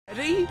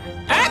Ready?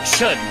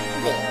 Action!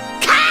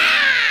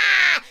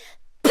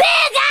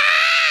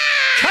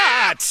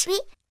 Cut!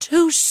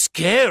 Too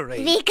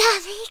scary.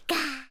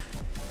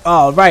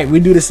 Alright, we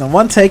do this in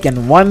one take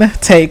and one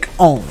take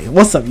only.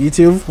 What's up,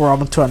 YouTube? We're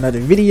on to another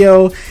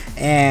video,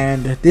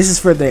 and this is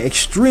for the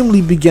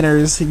extremely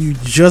beginners. You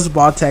just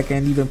bought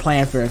Tekken, you've been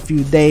playing for a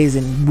few days,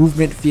 and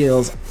movement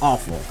feels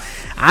awful.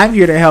 I'm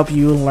here to help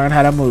you learn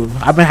how to move.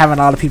 I've been having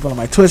a lot of people in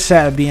my Twitch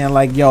chat being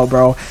like, yo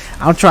bro,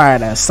 I'm trying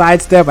to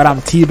sidestep, but I'm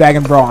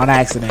teabagging bro on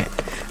accident.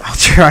 I'm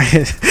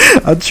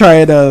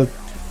trying to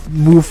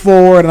move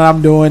forward, and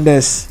I'm doing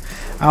this.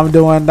 I'm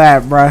doing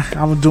that, bruh.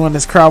 I'm doing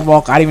this crowd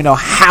walk. I don't even know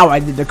how I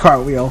did the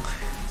cartwheel.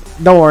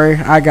 Don't worry,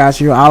 I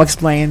got you. I'll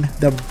explain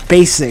the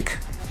basic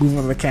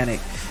movement mechanic,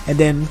 and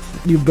then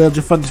you build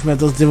your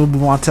fundamentals. Then we'll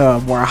move on to a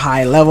more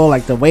high level,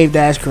 like the wave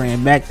dash,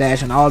 Korean back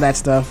dash, and all that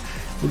stuff.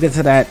 We'll get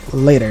to that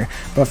later.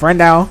 But for right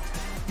now,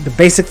 the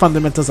basic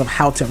fundamentals of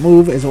how to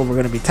move is what we're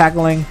going to be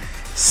tackling.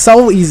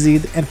 So easy.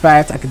 In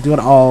fact, I could do it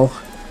all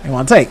in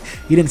one take.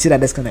 You didn't see that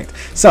disconnect.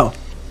 So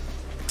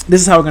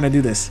this is how we're going to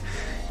do this.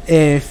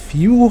 If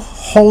you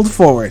hold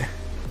forward,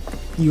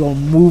 you'll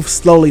move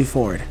slowly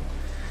forward.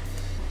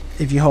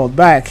 If you hold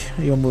back,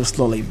 you'll move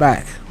slowly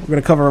back. We're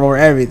going to cover over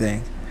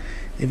everything.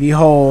 If you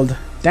hold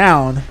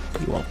down,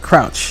 you will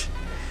crouch.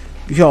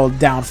 If you hold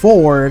down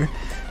forward,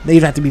 then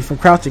you don't have to be for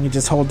crouching. You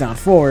just hold down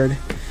forward.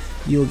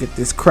 You'll get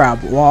this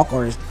crab walk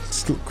or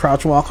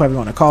crouch walk, however you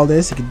want to call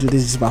this. You can do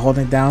this just by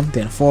holding down,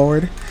 then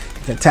forward.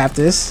 You can tap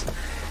this.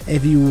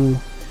 If you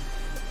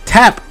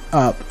tap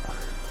up,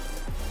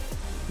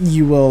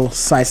 you will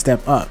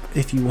sidestep up.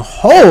 If you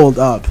hold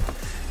up,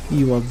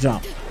 you will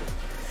jump.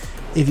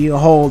 If you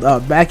hold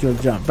up back, you'll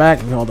jump back.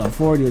 If you hold up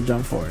forward, you'll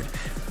jump forward.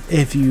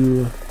 If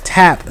you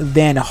tap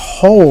then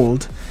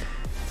hold,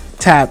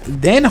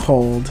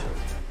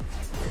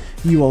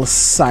 you will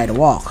side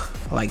walk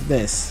like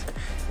this.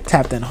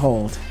 Tap then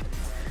hold.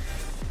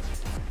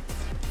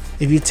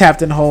 If you tap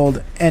then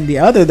hold in the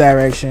other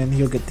direction,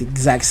 you'll get the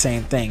exact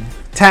same thing.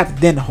 Tap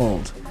then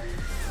hold.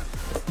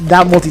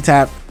 Not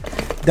multi-tap.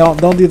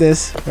 Don't do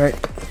this, right?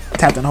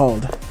 Tap and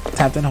hold.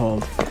 Tap and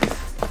hold.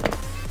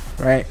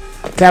 Right?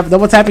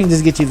 Double tapping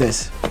just get you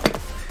this.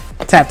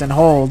 Tap and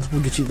hold will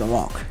get you the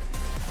walk.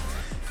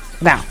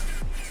 Now,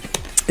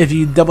 if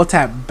you double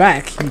tap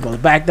back, you will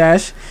back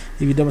dash.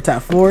 If you double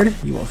tap forward,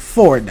 you will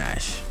forward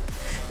dash.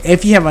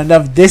 If you have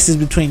enough distance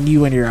between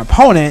you and your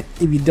opponent,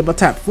 if you double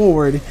tap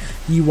forward,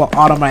 you will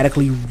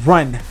automatically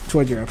run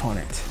toward your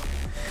opponent.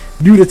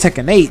 Due to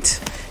Tekken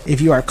 8,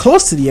 if you are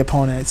close to the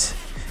opponent,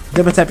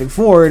 double tapping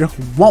forward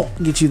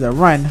won't get you the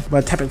run,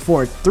 but tapping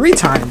forward 3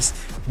 times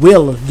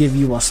will give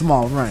you a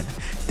small run.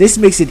 This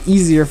makes it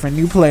easier for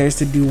new players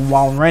to do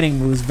while running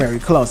moves very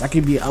close. I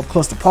can be up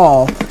close to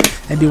Paul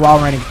and do while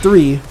running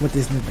 3 with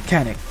this new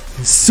mechanic.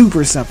 It's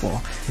super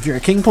simple. If you're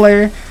a king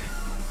player,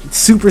 it's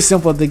super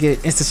simple to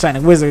get instant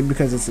shining wizard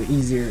because it's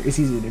easier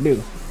to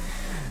do.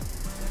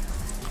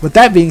 With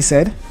that being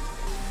said,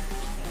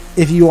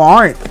 if you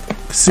aren't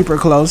super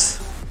close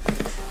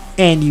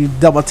and you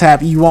double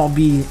tap, you won't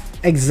be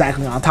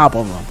exactly on top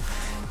of them.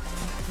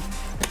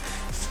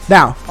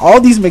 Now,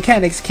 all these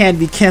mechanics can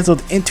be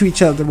canceled into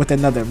each other with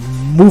another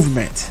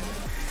movement,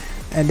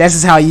 and this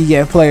is how you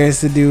get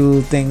players to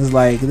do things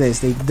like this.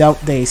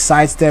 They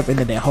sidestep and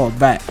then they hold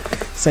back.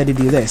 So they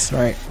do this,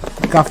 right?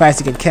 Look how fast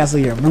you can cancel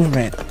your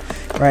movement,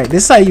 right?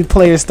 This is how you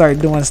players start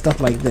doing stuff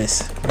like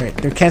this, right?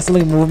 They're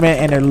canceling movement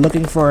and they're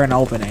looking for an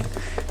opening.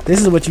 This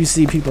is what you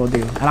see people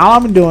do, and all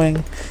I'm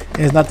doing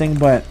is nothing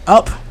but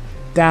up,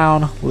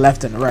 down,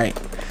 left, and right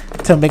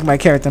to make my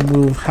character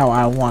move how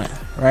I want,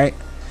 right?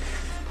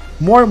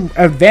 More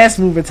advanced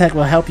movement tech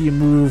will help you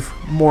move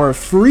more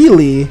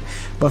freely,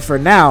 but for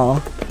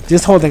now,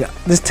 just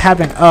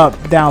tapping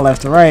up, down,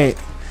 left, and right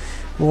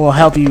will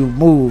help you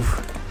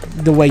move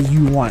the way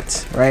you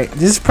want, right?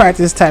 Just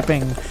practice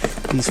tapping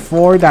these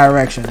 4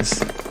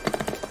 directions,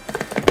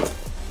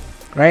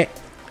 right?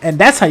 And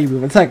that's how you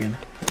move a Tekken.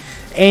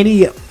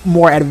 Any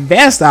more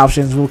advanced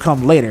options will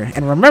come later.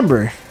 And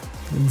remember,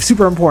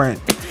 super important,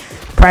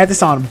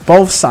 practice on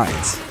both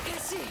sides.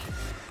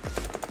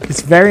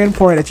 It's very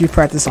important that you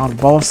practice on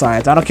both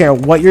sides. I don't care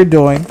what you're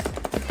doing,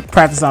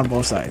 practice on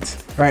both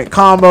sides, right?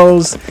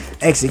 Combos,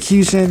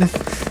 execution,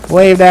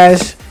 wave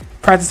dash,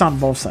 practice on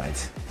both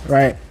sides,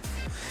 right?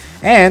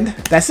 And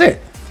that's it.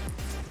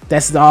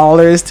 That's all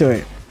there is to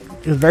it.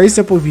 It's very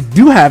simple. If you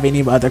do have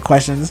any other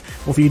questions,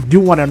 or if you do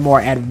want a more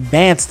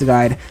advanced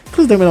guide,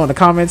 please let me know in the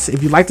comments.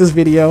 If you like this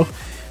video,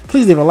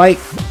 please leave a like.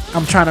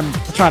 I'm trying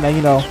to,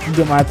 you know,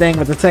 do my thing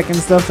with the tech and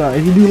stuff. So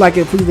if you do like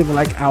it, please leave a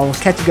like. I will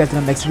catch you guys in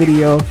the next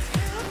video.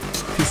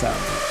 Peace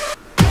out.